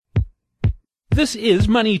This is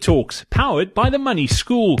Money Talks, powered by the Money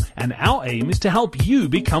School, and our aim is to help you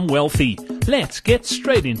become wealthy. Let's get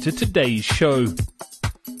straight into today's show.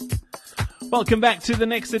 Welcome back to the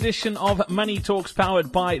next edition of Money Talks,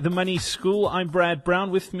 powered by the Money School. I'm Brad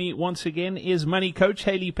Brown. With me once again is Money Coach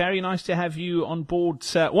Hayley Parry. Nice to have you on board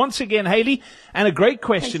once again, Hayley. And a great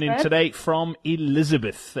question in today from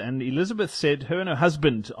Elizabeth. And Elizabeth said her and her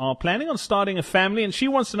husband are planning on starting a family, and she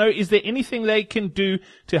wants to know, is there anything they can do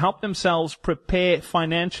to help themselves prepare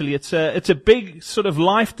financially? It's a big sort of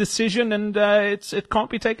life decision, and it can't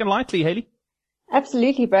be taken lightly, Hayley.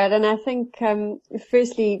 Absolutely, Brad. And I think,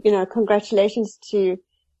 firstly, congratulations to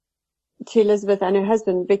Elizabeth and her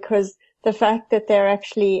husband, because the fact that they're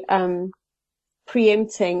actually,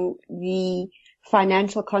 preempting the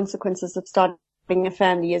financial consequences of starting a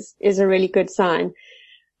family is a really good sign.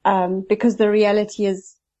 Because the reality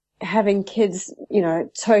is having kids,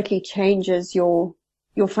 totally changes your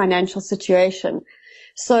financial situation.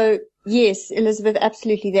 So yes, Elizabeth,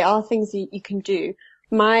 absolutely. There are things that you can do.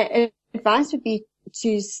 My advice would be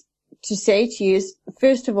to say to you is,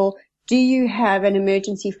 first of all, do you have an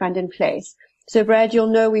emergency fund in place? So, Brad, you'll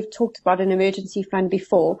know we've talked about an emergency fund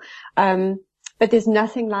before, but there's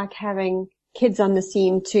nothing like having kids on the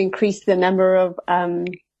scene to increase the number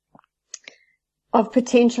of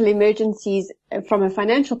potential emergencies from a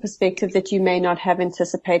financial perspective that you may not have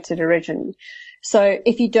anticipated originally. So,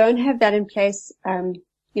 if you don't have that in place,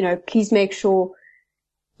 please make sure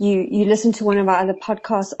you listen to one of our other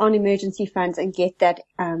podcasts on emergency funds and get that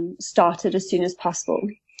started as soon as possible.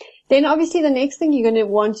 Then obviously the next thing you're going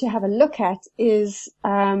to want to have a look at is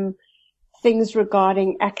things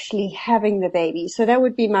regarding actually having the baby. So that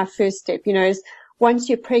would be my first step, is once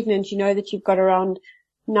you're pregnant, you know that you've got around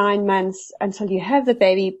 9 months until you have the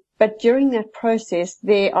baby. But during that process,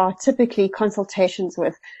 there are typically consultations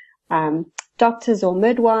with doctors or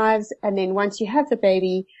midwives. And then once you have the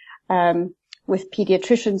baby, with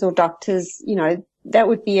pediatricians or doctors, that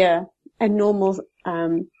would be a normal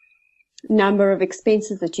number of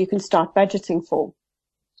expenses that you can start budgeting for.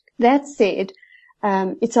 That said,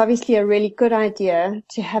 it's obviously a really good idea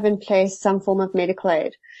to have in place some form of medical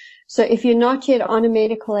aid. So if you're not yet on a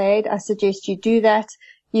medical aid, I suggest you do that.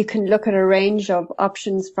 You can look at a range of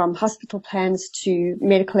options from hospital plans to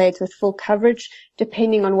medical aids with full coverage,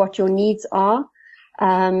 depending on what your needs are.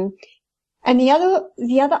 And the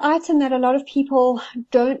other item that a lot of people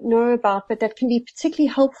don't know about, but that can be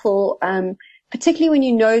particularly helpful, particularly when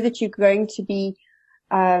you know that you're going to be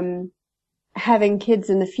having kids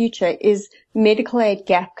in the future, is medical aid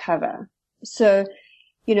gap cover. So,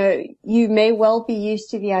 you may well be used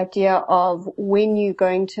to the idea of when you're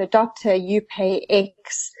going to a doctor, you pay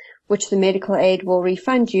X, which the medical aid will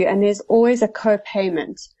refund you, and there's always a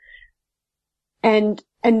co-payment. And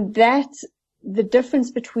that, the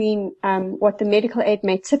difference between what the medical aid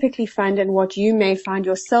may typically fund and what you may find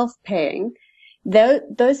yourself paying,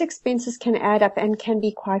 those expenses can add up and can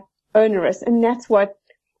be quite onerous. And that's what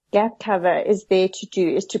gap cover is there to do,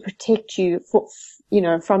 is to protect you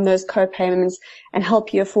from those co-payments and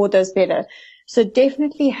help you afford those better. So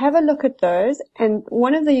definitely have a look at those. And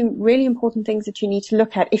one of the really important things that you need to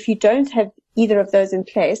look at, if you don't have either of those in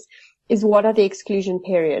place, is what are the exclusion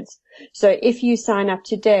periods. So if you sign up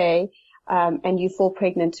today, and you fall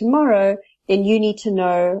pregnant tomorrow, then you need to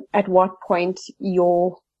know at what point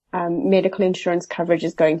your medical insurance coverage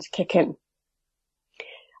is going to kick in.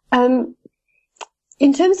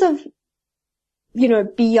 In terms of,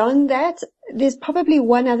 beyond that, there's probably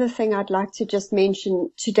one other thing I'd like to just mention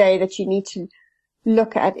today that you need to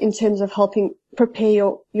look at in terms of helping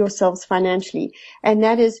prepare yourselves financially. And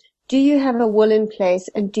that is, do you have a will in place,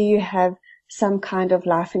 and do you have some kind of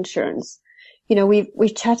life insurance?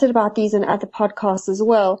 We've chatted about these in other podcasts as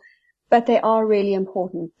well, but they are really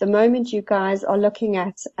important. The moment you guys are looking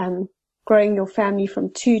at growing your family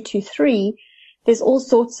from 2 to 3, there's all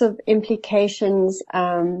sorts of implications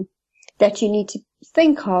that you need to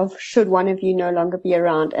think of should one of you no longer be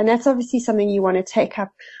around. And that's obviously something you want to take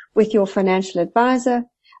up with your financial advisor,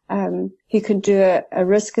 who can do a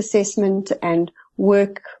risk assessment and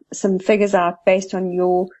work some figures out based on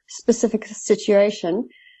your specific situation.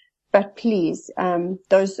 But please,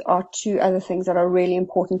 those are 2 other things that are really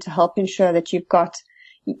important to help ensure that you've got,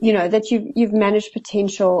 that you've managed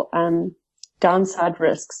potential downside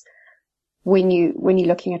risks when you're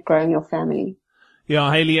looking at growing your family. Yeah,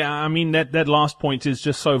 Haley, I mean, that last point is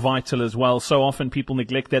just so vital as well. So often people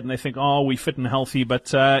neglect that and they think, oh, we're fit and healthy. But,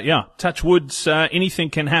 touch wood, anything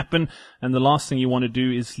can happen. And the last thing you want to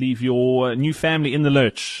do is leave your new family in the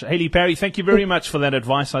lurch. Haley Parry, thank you very much for that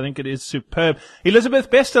advice. I think it is superb. Elizabeth,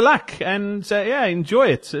 best of luck. And, enjoy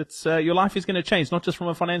it. It's, your life is going to change, not just from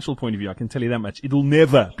a financial point of view. I can tell you that much. It'll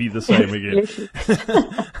never be the same again.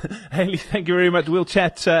 Haley, thank you very much. We'll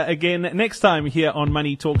chat again next time here on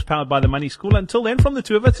Money Talks, powered by the Money School. Until then, from the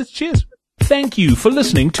two of us, it's cheers. Thank you for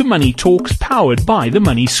listening to Money Talks, powered by the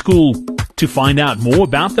Money School. To find out more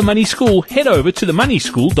about the Money School, head over to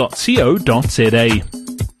themoneyschool.co.za.